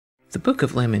The Book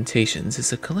of Lamentations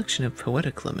is a collection of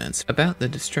poetic laments about the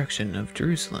destruction of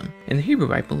Jerusalem. In the Hebrew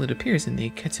Bible, it appears in the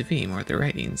Ketuvim, or the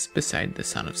writings, beside the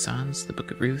Song of Songs, the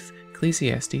Book of Ruth,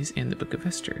 Ecclesiastes, and the Book of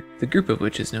Esther, the group of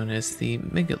which is known as the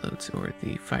Megillot, or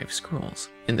the Five Scrolls.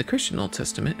 In the Christian Old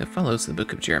Testament, it follows the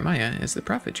Book of Jeremiah, as the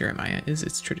prophet Jeremiah is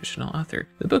its traditional author.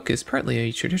 The book is partly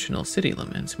a traditional city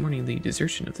lament, mourning the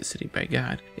desertion of the city by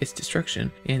God, its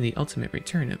destruction, and the ultimate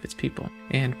return of its people,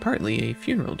 and partly a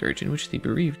funeral dirge in which the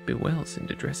bereaved bewails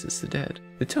and addresses the dead.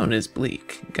 The tone is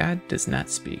bleak. God does not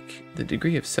speak. The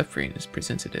degree of suffering is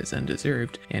presented as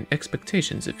undeserved, and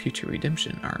expectations of future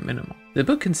redemption are minimal. The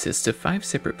book consists of 5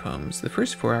 separate poems. The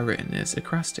first 4 are written as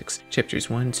acrostics. Chapters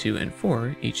 1, 2, and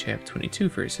 4 each have 22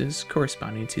 verses,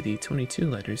 corresponding to the 22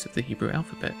 letters of the Hebrew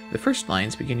alphabet. The first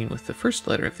lines beginning with the first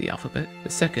letter of the alphabet, the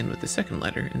second with the second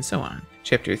letter, and so on.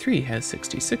 Chapter 3 has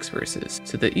 66 verses,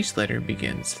 so that each letter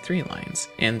begins 3 lines,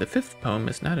 and the 5th poem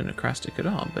is not an acrostic at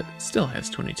all, but still has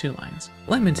 22 lines.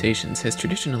 Lamentations has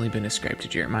traditionally been ascribed to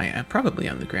Jeremiah, probably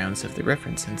on the grounds of the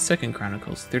reference in 2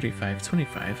 Chronicles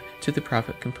 35:25 to the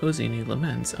prophet composing a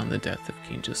lament on the death of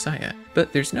King Josiah.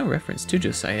 But there's no reference to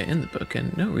Josiah in the book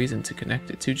and no reason to connect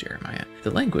it to Jeremiah.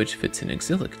 The language fits an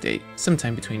exilic date,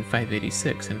 sometime between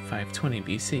 586 and 520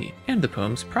 BC, and the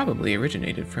poems probably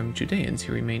originated from Judeans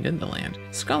who remained in the land.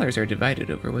 Scholars are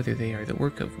divided over whether they are the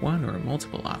work of one or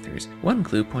multiple authors. One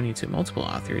clue pointing to multiple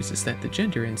authors is that the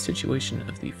gender and situation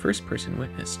of the first-person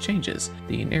witness changes.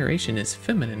 The narration is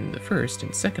feminine in the first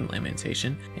and second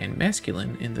lamentation, and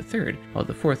masculine in the third, while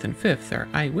the fourth and fifth are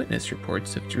eyewitness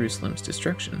reports of Jerusalem's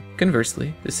destruction.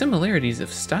 Conversely, the similarities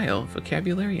of style,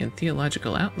 vocabulary, and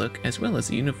theological outlook, as well as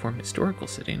a uniform historical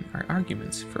setting, are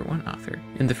arguments for one author.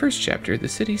 In the first chapter, the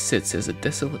city sits as a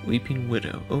desolate weeping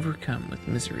widow, overcome with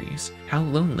miseries. How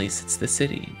lonely sits the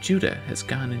city! Judah has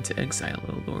gone into exile,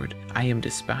 O Lord. I am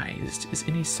despised. Is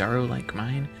any sorrow like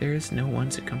mine? There is no one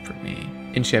to comfort me.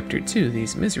 In chapter 2,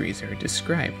 these miseries are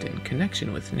described in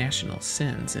connection with national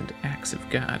sins and acts of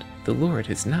God. The Lord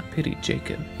has not pitied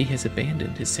Jacob. He has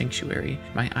abandoned his sanctuary.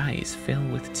 My eyes fill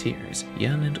with tears.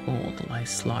 Young and old lie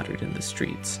slaughtered in the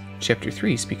streets. Chapter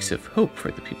 3 speaks of hope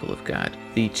for the people of God.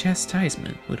 The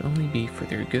chastisement would only be for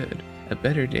their good. A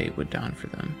better day would dawn for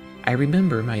them. I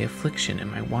remember my affliction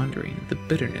and my wandering, the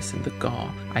bitterness and the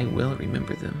gall. I will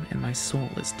remember them, and my soul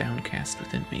is downcast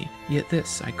within me. Yet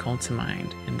this I call to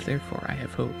mind, and therefore I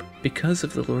have hope. Because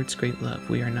of the Lord's great love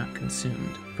we are not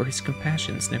consumed, for his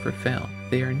compassions never fail.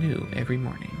 They are new every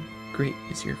morning. Great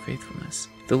is your faithfulness.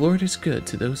 The Lord is good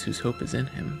to those whose hope is in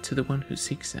him, to the one who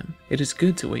seeks him. It is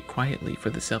good to wait quietly for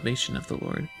the salvation of the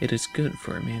Lord. It is good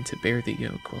for a man to bear the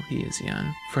yoke while he is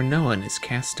young. For no one is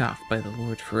cast off by the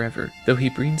Lord forever. Though he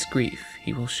brings grief,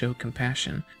 he will show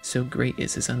compassion. So great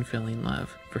is his unfailing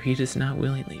love, for he does not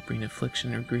willingly bring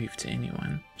affliction or grief to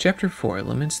anyone. Chapter 4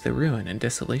 laments the ruin and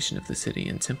desolation of the city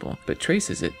and temple, but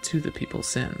traces it to the people's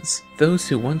sins. Those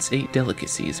who once ate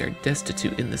delicacies are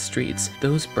destitute in the streets.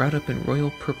 Those brought up in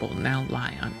royal purple now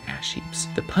lie on ash heaps.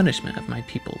 The punishment of my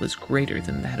people is greater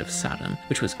than that of Sodom,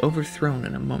 which was overthrown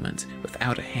in a moment,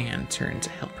 without a hand turned to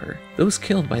help her. Those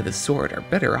killed by the sword are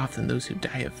better off than those who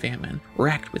die of famine.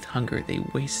 Racked with hunger, they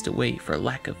waste away for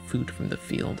lack of food from the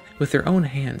field. With their own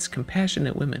hands,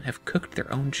 compassionate women have cooked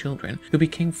their own children, who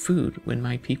became food when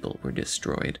my people were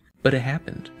destroyed. But it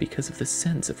happened because of the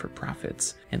sins of her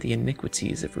prophets and the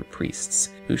iniquities of her priests,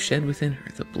 who shed within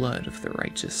her the blood of the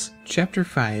righteous. Chapter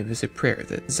 5 is a prayer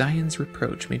that Zion's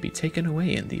reproach may be taken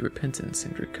away in the repentance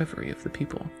and recovery of the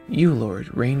people. You,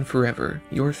 Lord, reign forever.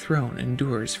 Your throne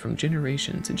endures from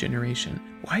generation to generation.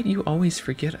 Why do you always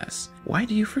forget us? Why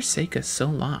do you forsake us so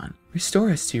long?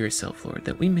 Restore us to yourself, Lord,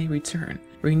 that we may return.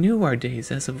 Renew our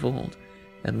days as of old,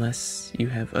 unless you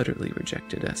have utterly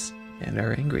rejected us and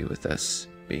are angry with us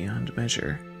beyond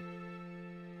measure.